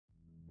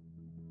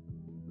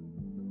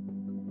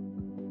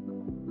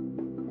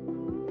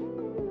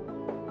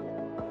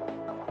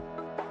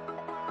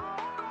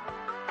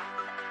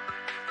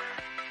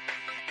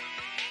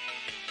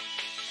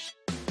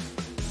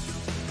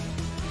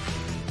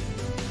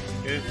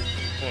Here's the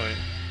point.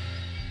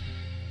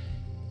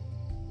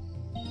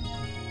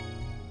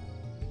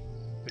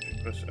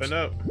 Oh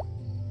no!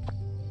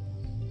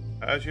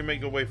 As you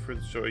make your way through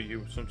the story,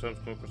 you sometimes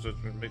come across it.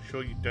 Make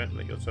sure you don't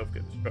let yourself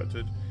get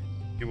distracted.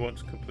 You want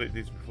to complete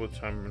these before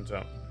time runs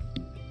out.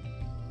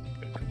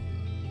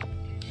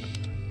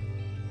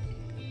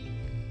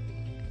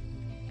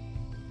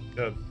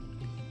 Good.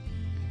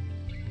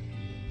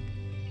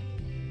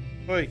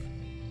 Oi!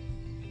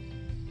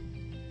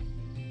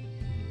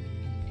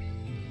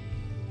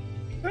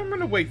 Don't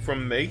run away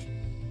from me!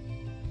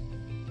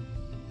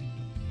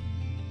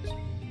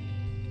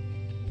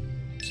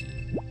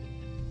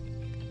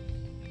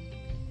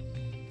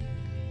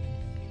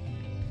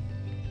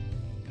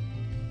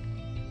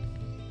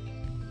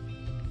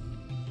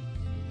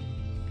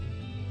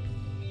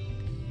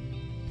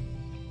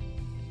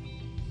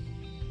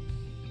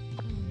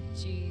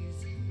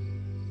 Jeez.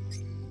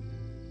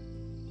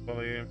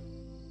 Follow you.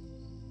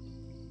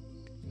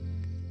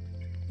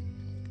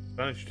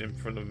 Vanished in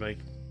front of me.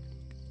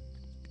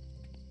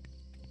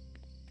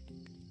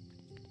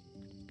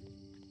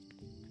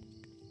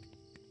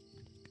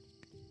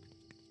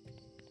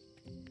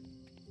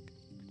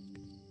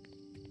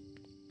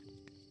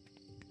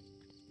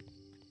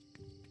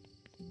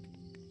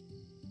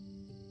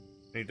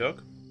 Any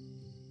dog?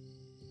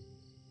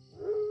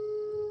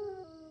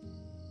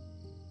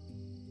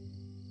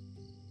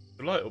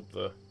 The light up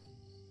there.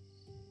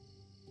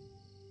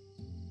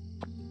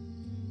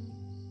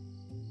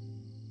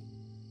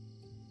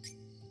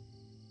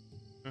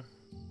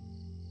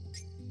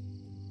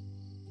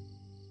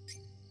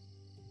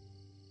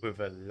 With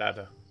a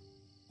ladder.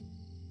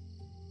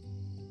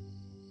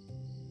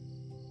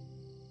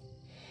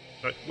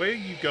 Right, where are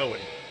you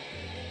going?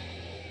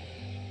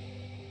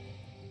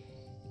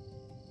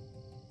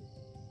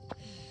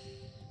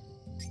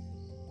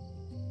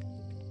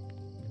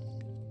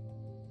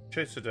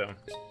 Chase her down.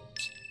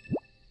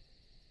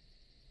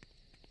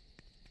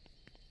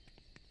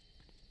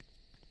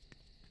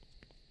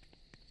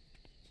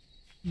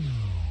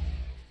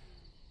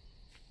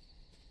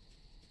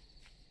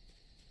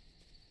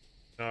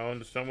 Now I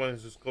understand why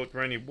this is called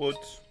Rainy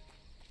Woods.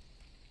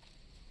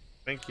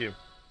 Thank you.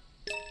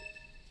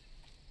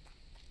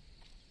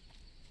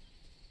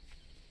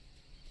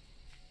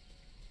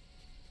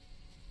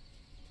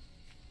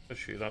 Is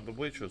she like the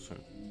witch or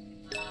something?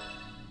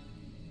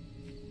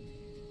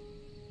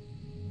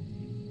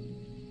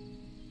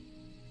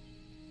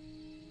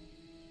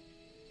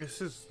 This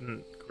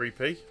isn't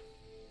creepy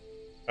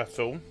at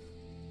all.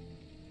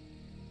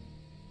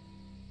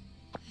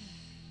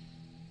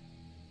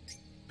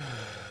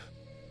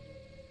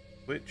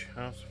 Witch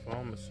House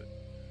Pharmacy.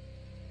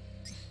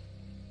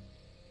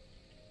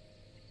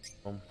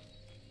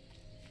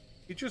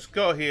 You just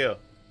got here.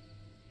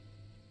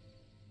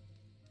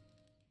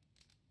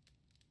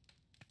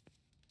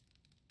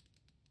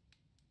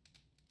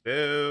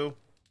 Hello.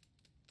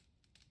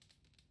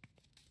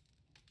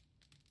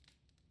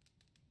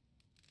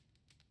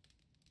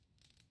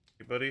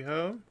 Anybody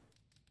home?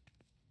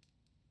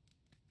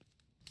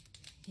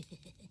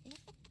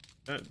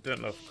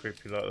 Don't laugh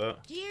creepy like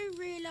that. Do you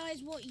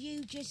realise what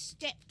you just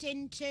stepped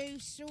into,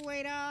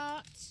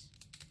 sweetheart?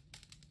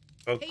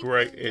 Oh People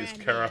great, it's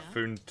around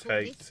Carafoon here call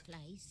Tate. this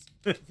place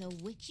the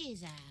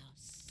witch's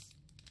house.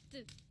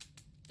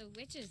 The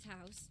witch's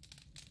house.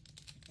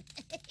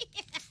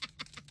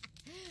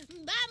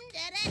 Bum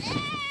da da da!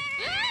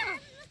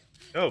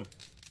 Oh.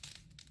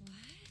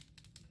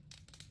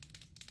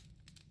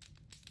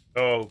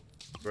 What? Oh,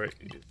 great.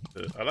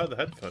 I like the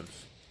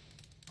headphones.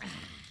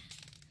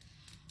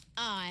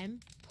 I'm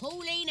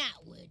Pauline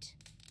Atwood,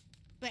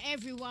 but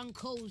everyone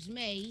calls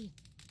me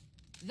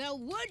the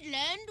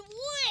Woodland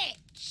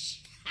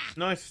Witch.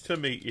 Nice to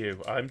meet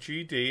you. I'm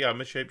Gee Dee.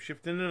 I'm a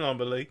shape-shifting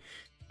anomaly,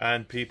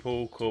 and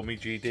people call me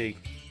Gee Dee.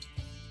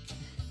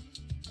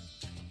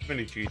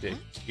 Really Gee Dee.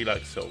 He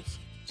likes souls.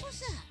 What's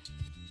that?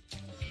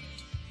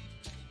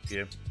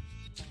 Yeah.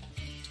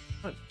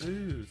 Like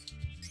booze.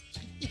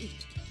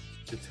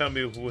 To tell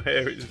me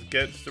where it's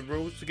against the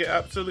rules to get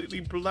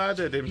absolutely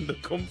bladdered in the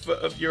comfort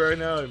of your own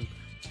home.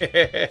 Got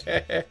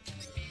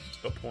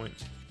a point.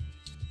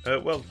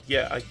 Well,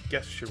 yeah, I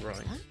guess you're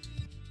right. Huh?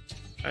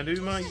 And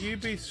who might you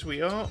be,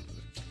 sweetheart?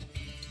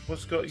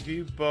 What's got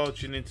you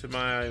barging into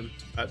my home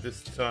at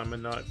this time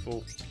of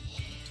nightfall?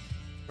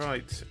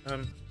 Right,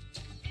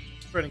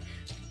 Brenny,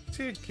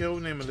 see a girl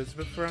named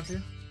Elizabeth around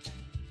here?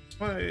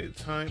 Quite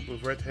type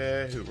with red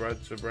hair who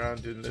rides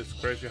around in this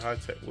crazy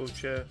high-tech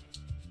wheelchair.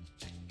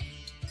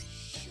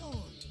 Surely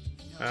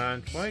not.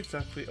 And why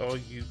exactly are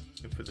you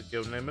looking for the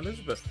girl named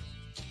Elizabeth?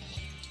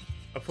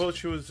 I thought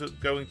she was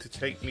going to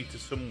take me to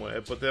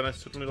somewhere, but then I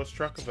suddenly lost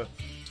track of her.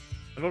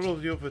 And all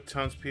of the other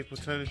townspeople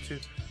turned into...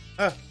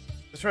 Ah,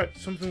 that's right,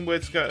 something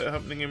weird's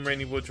happening in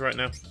Rainy Woods right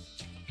now.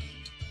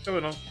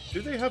 Going on,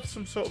 do they have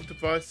some sort of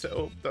device set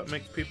up that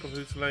makes people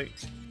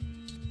hallucinate?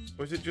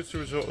 Or is it just a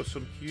result of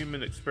some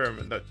human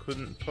experiment that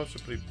couldn't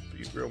possibly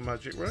be real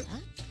magic, right? Huh?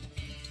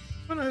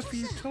 What on earth are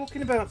you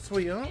talking about,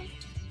 sweetheart?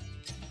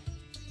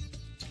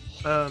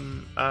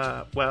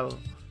 Well,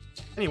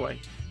 anyway,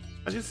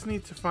 I just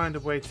need to find a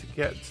way to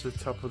get to the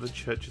top of the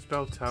church's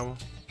bell tower.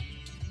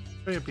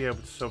 You'll be able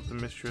to solve the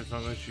mystery as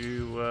long as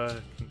you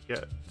can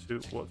get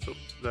to what's up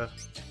there.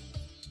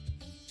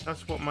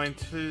 That's what my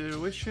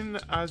intuition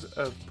as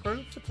a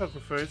pro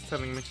photographer is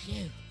telling me.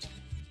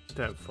 I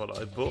don't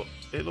follow, but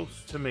it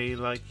looks to me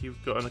like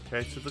you've gotten a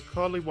case of the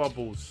Carly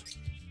Wobbles.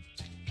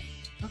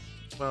 Huh?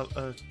 Well,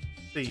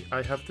 see,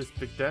 I have this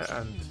big debt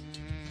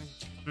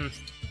and...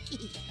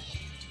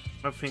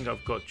 I think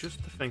I've got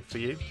just the thing for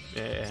you.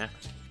 Yeah.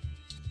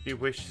 If you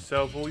wish to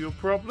solve all your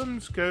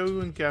problems,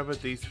 go and gather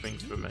these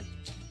things for me.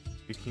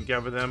 If you can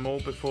gather them all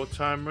before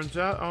time runs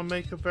out, I'll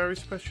make a very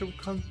special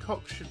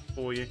concoction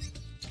for you.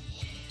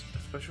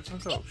 Special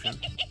concoction?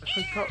 A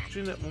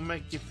concoction that will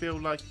make you feel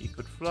like you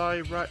could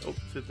fly right up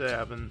to the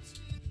heavens.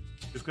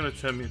 It's going to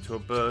turn me into a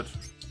bird.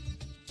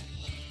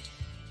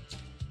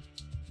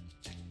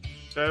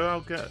 So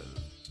I'll get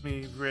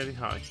me really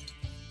high.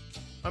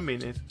 I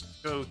mean it.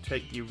 Go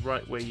take you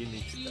right where you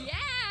need to go.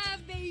 Yeah,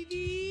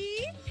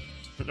 baby!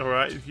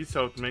 Alright, if you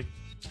sold me,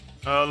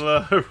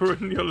 I'll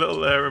run your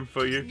little errand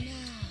for you. No.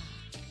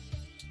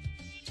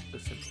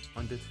 Listen,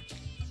 minded.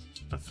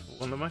 That's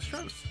one of my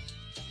strengths.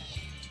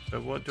 So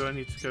what do I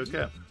need to go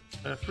get?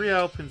 3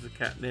 alpins of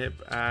catnip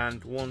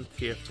and 1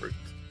 tear fruit.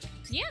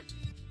 Yeah.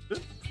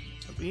 Good.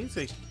 That'll be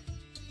easy.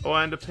 Oh,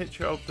 and a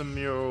picture of the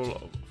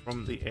mural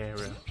from the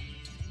area.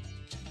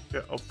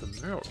 Picture of the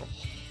mural?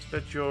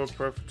 Said you're a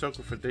pro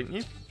photographer, didn't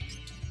you?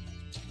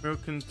 The mural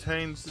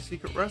contains the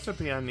secret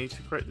recipe I need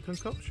to create the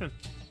concoction.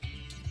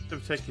 Instead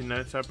of taking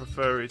notes, I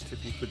prefer it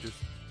if you could just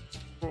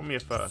draw me a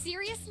photo.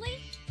 Seriously?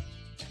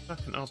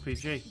 Like an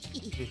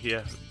RPG.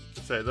 Yeah,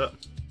 to say that.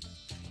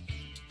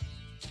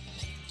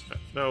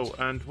 Oh,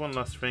 and one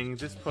last thing,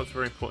 this pot's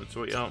very important to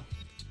sort out.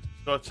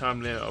 Got a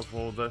time limit of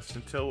all this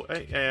until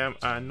 8 AM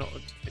and not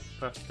a tick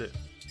past it.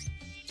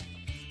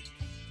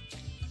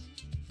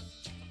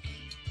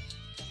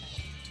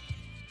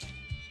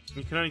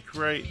 You can only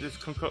create this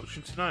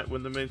concoction tonight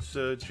when the moon's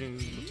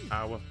surging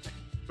power.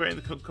 Creating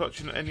the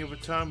concoction at any other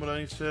time will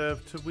only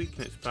serve to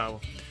weaken its power.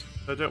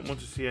 So I don't want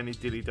to see any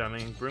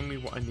dilly-dallying. Bring me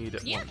what I need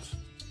at once.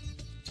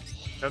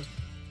 Okay?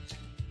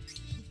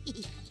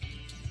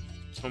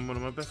 I'm one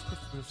of my best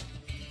customers.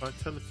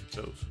 Vitality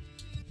pills.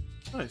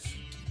 Nice.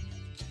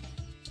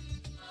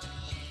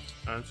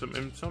 And some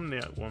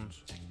insomniac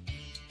ones.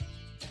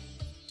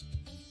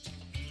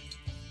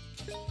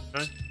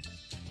 Okay.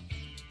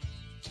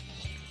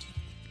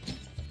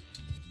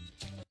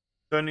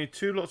 So I need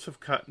 2 lots of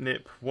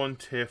catnip, 1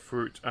 tear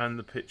fruit, and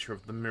the picture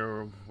of the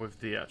mural with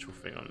the actual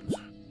thing on it.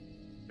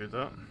 Do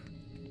that.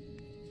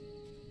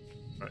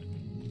 Right.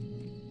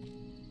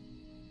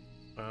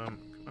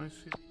 Can I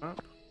see the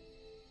map?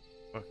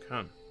 I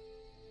can.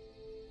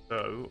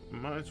 So,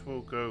 might as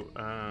well go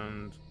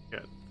and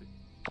get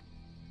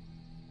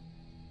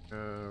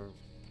the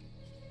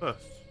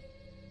first.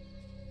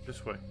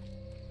 This way.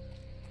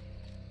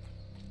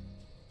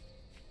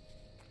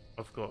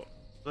 I've got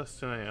less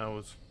than 8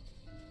 hours.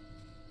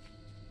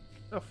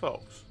 A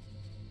fox.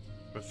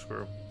 A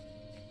squirrel.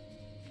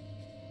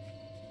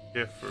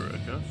 Yeah, for it, I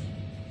guess.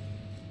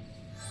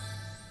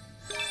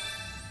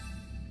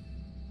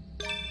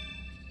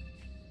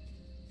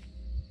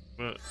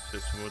 Let's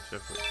take some more tear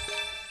fruit.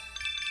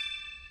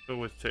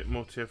 Always take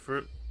more tear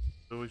fruit.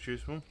 Always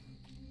useful.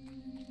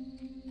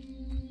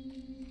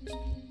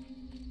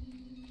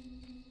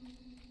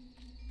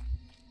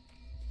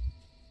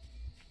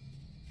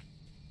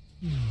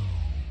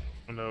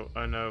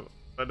 I know.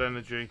 Bad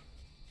energy.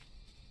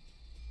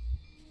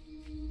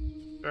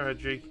 Go ahead,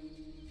 G.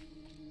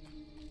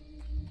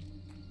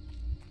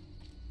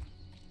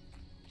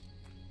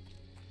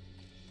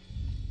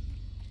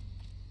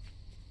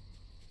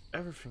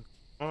 Everything.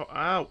 Oh,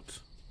 out!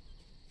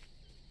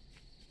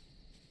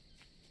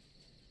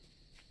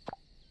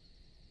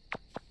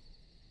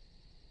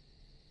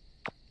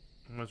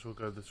 Might as well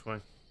go this way.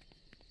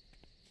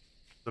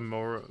 The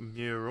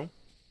mural.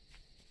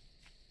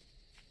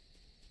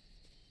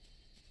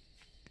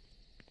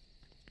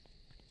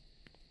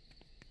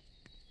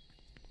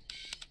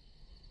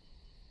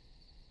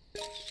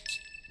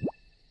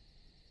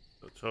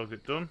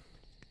 Target done.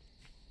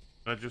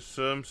 I just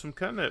some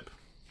catnip.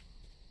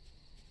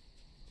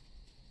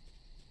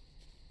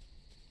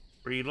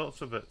 3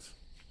 lots of it.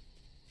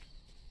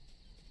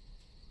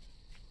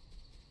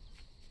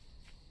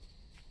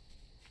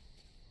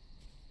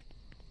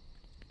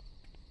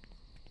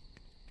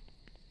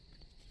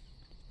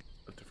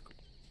 A difficult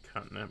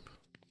catnip.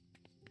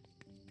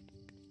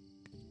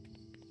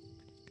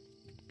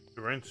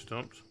 The rain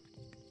stopped.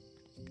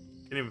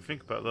 Didn't even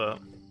think about that.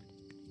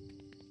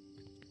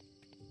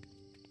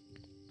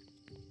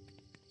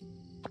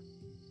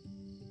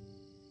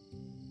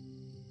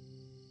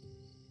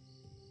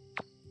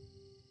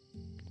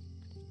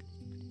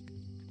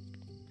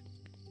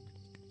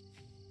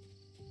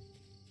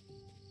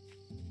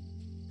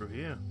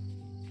 Here.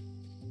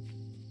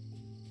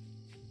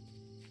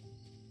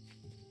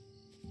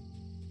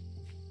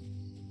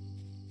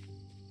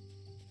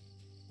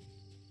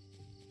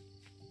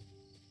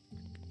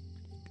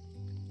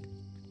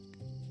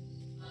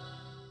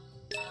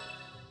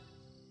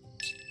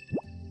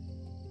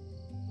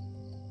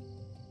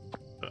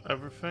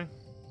 everything?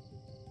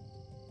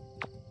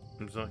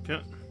 Seems like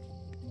it.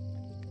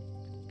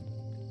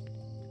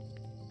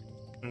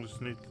 I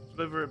just need to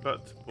deliver it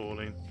back to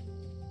Pauline.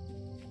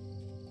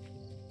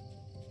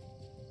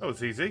 That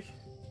was easy.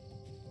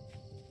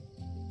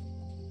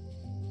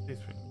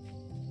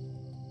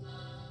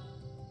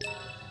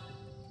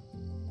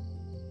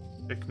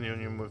 Taking the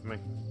onion with me.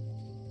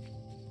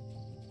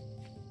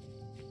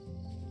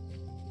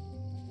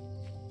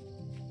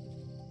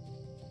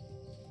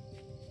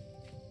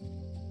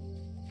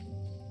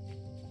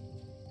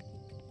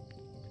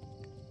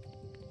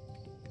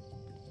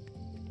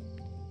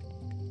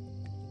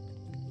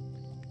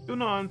 Still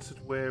not answered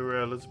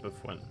where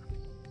Elizabeth went.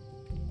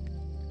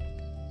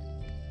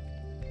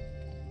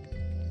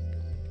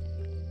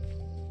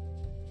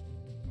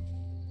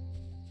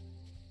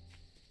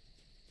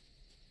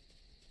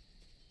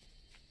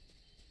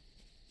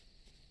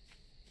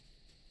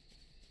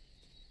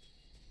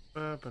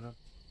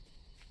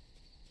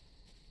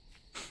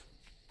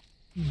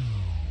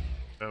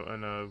 Oh, I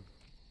know.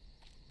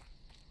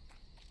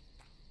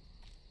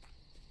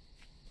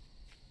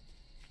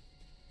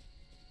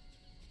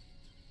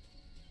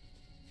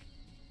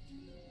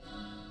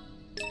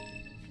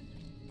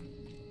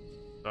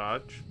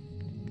 Dodge.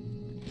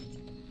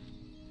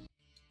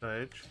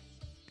 Stage.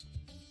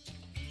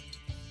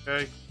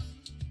 Okay.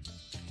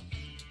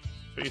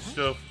 Get your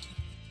stuff.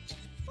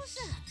 What's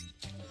that?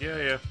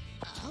 Yeah.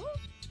 Oh?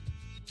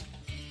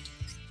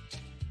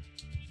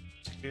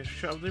 Yeah,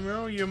 shut them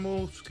out. You're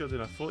more skilled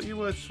than I thought you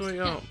were,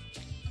 sweetheart.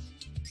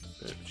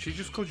 She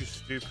just called you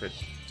stupid.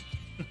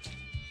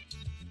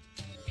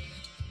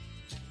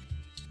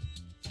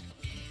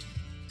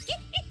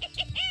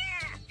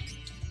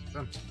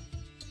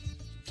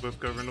 Worth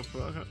going up.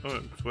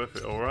 Oh, it's worth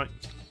it, alright.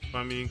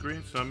 Find me the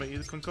ingredients and I'll make you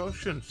the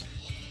concoctions.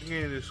 Give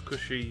me this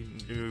cushy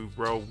new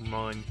roll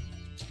mine.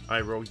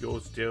 I roll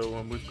yours deal,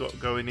 and we've got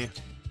going here.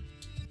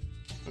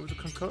 What was the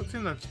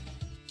concocting then?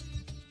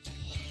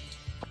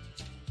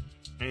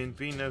 In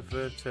vino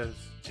veritas.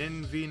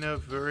 In vino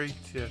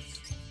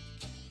veritas.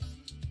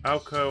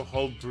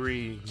 Alcohol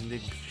brie.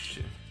 Nig.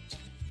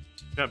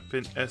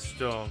 Champin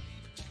estor.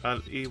 Al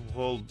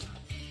ewolb.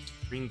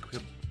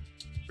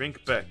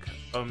 Rinkbeck.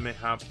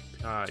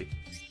 Omehapai.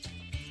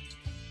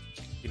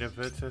 Vino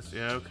veritas?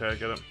 Yeah, okay, I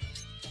get it.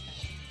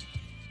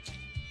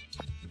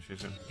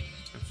 She's in.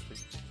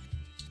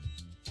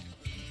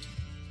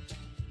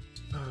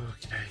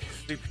 Okay,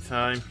 sleep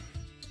time.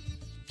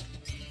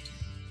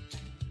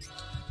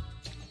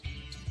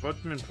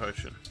 Vitamin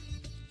potion.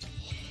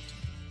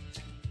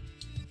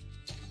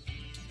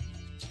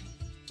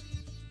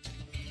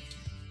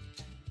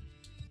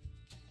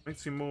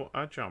 Makes you more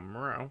agile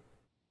morale.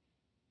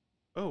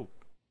 Oh.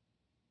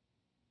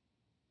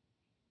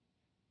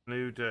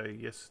 New day.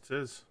 Yes, it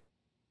is.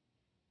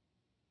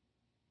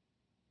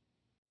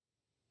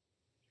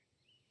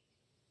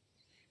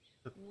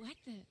 What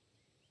the?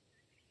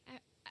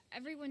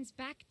 Everyone's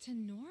back to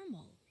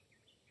normal.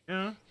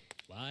 Yeah.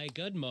 Why,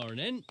 good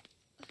morning.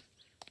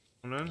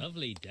 Morning.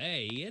 Lovely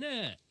day,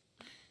 innit?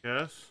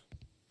 Yes.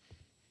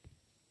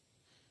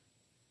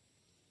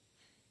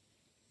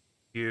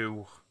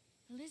 You.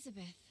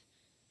 Elizabeth.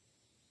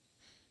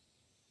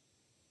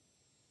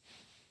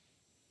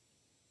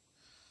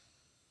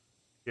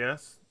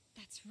 Yes.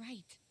 That's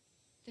right.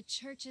 The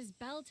church's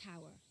bell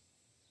tower.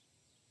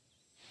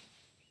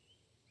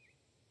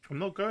 I'm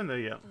not going there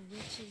yet. The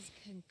witch's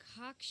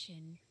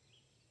concoction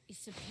is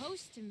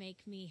supposed to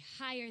make me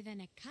higher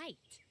than a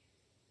kite.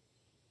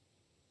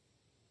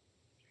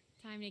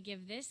 Time to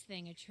give this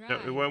thing a try. No,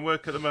 it won't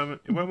work at the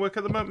moment. It won't work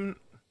at the moment.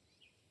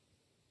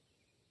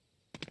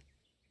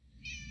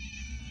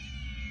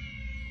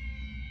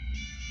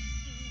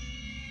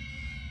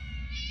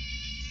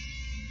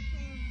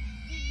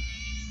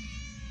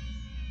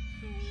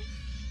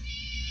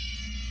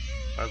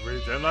 I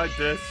really don't like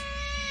this.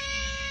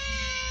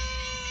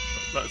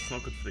 That's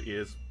not good for the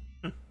ears.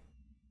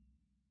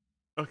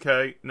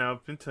 Okay, now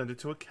I've been turned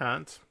into a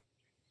cat.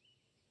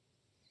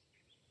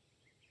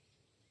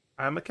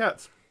 I am a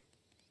cat.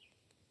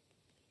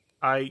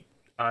 I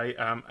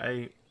am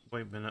a...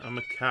 Wait a minute, I'm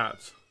a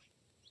cat.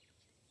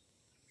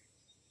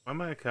 Why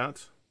am I a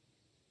cat?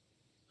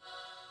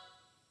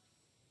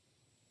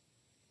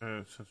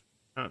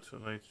 Cat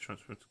later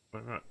transfer to...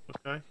 Right,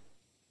 okay.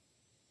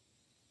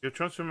 Your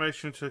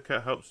transformation to a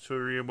cat helps to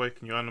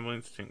reawaken your animal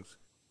instincts.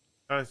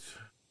 Guys...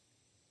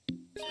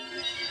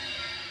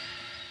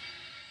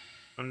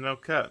 I'm now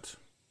cat.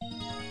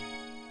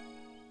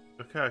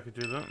 Okay, I could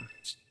do that.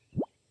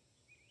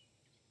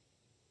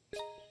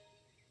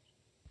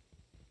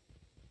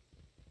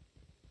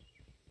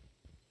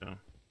 Yeah.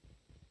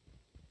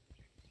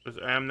 Because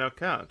I am now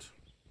cat.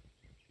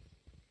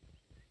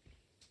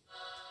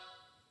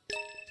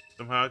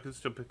 Somehow I can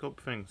still pick up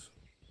things.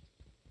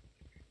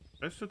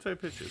 I still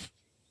take pictures.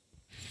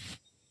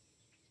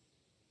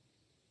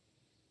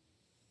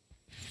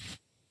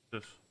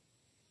 This.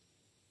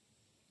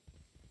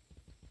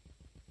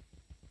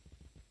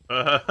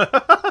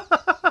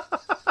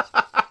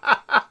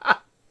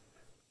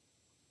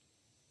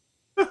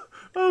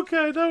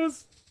 Okay, that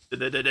was I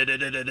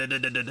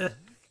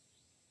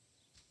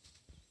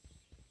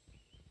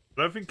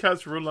don't think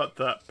cats run like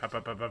that.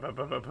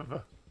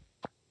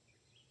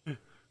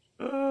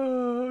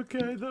 Oh,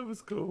 okay, that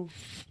was cool.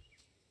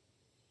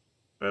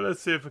 Well,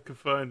 let's see if I can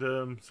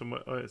find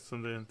somewhere. Oh, it's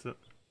Sunday, isn't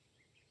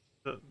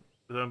it?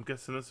 I'm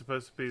guessing that's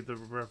supposed to be the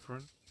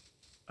Reverend.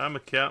 I'm a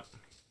cat.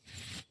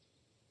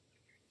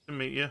 To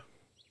meet you.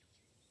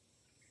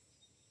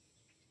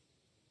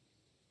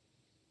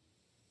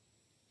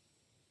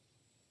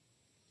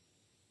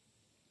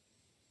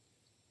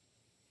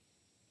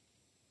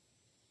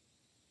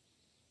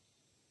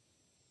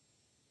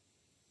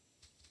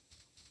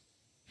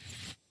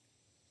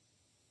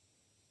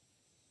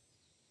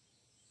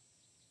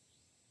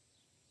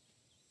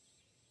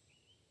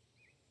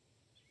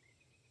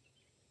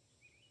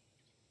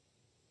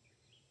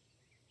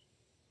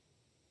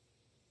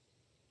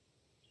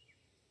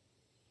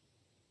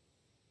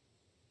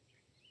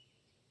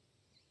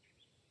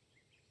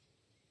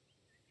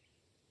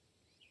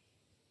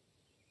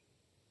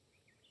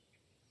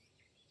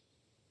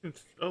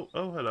 Oh,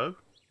 hello.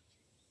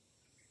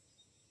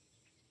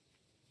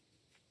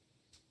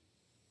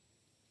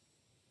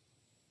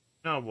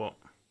 Now what?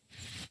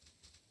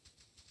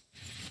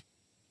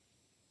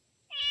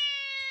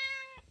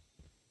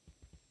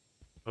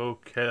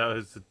 Okay, that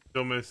is the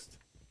dumbest.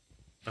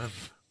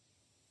 That's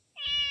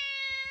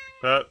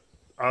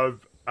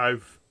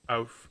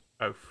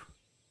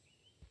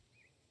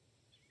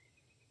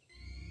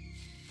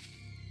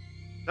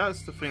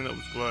the thing that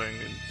was glowing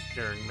and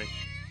scaring me.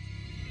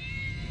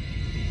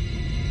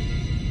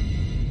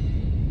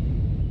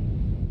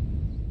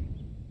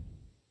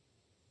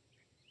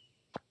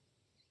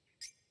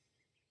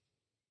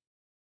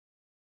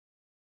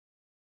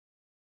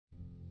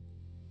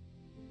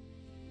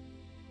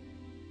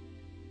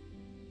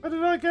 How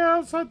did I get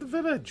outside the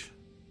village?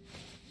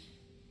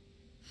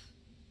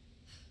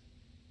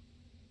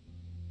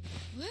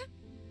 What?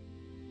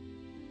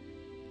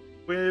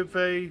 With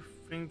a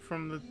thing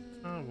from the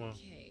tower.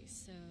 Okay,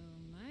 so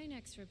my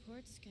next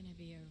report's gonna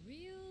be a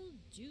real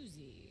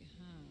doozy,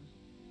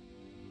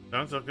 huh?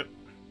 Sounds like it.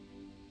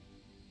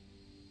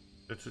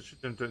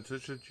 Don't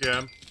touch the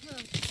gem.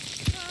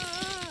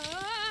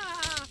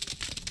 Ah!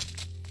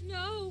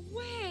 No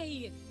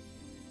way!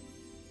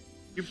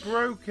 You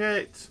broke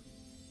it!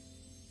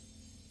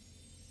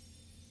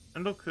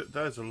 And look,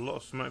 there's a lot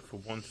of smoke for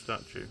one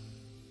statue.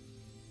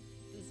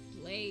 This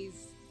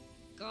blaze.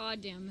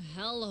 Goddamn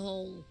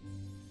hellhole.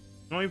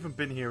 Not even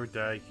been here a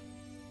day.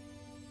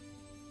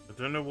 I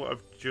don't know what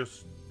I've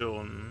just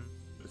done.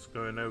 It's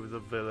going over the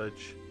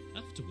village.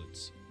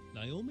 Afterwards,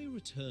 Naomi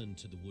returned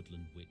to the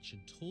Woodland Witch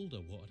and told her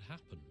what had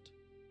happened.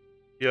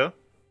 Yeah?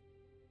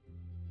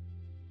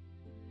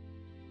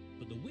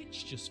 But the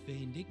witch just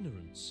feigned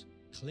ignorance,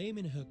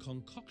 claiming her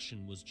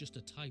concoction was just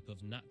a type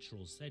of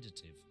natural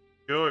sedative.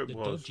 Sure it The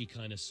was. dodgy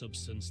kind of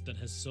substance that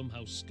has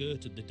somehow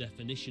skirted the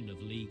definition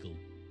of legal.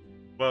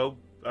 Well,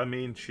 I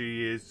mean,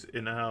 she is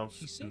in a house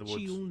She in said the she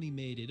woods. only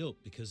made it up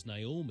because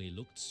Naomi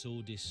looked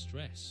so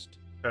distressed.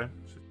 Okay,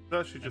 so it's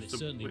actually And just it a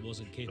certainly witch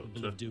wasn't capable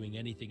doctor. of doing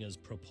anything as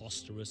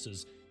preposterous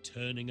as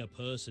turning a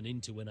person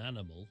into an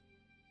animal.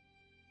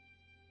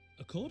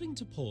 According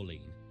to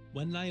Pauline,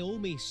 when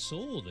Naomi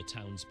saw the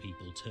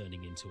townspeople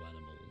turning into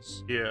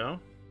animals, Yeah.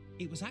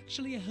 it was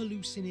actually a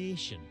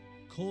hallucination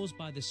caused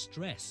by the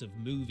stress of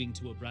moving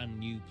to a brand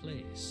new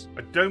place.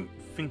 I don't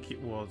think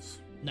it was.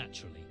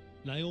 Naturally,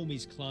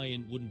 Naomi's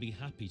client wouldn't be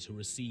happy to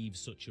receive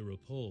such a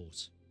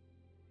report.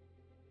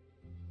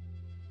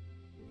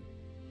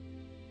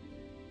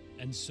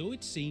 And so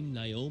it seemed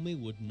Naomi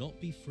would not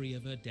be free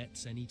of her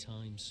debts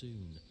anytime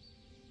soon.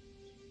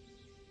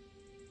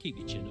 Keep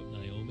your chin up,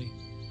 Naomi.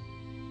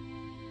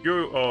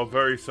 You are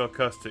very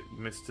sarcastic,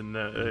 Mr.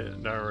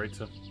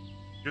 Narrator.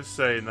 Just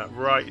saying that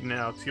right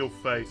now to your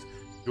face.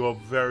 You are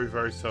very,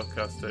 very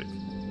sarcastic.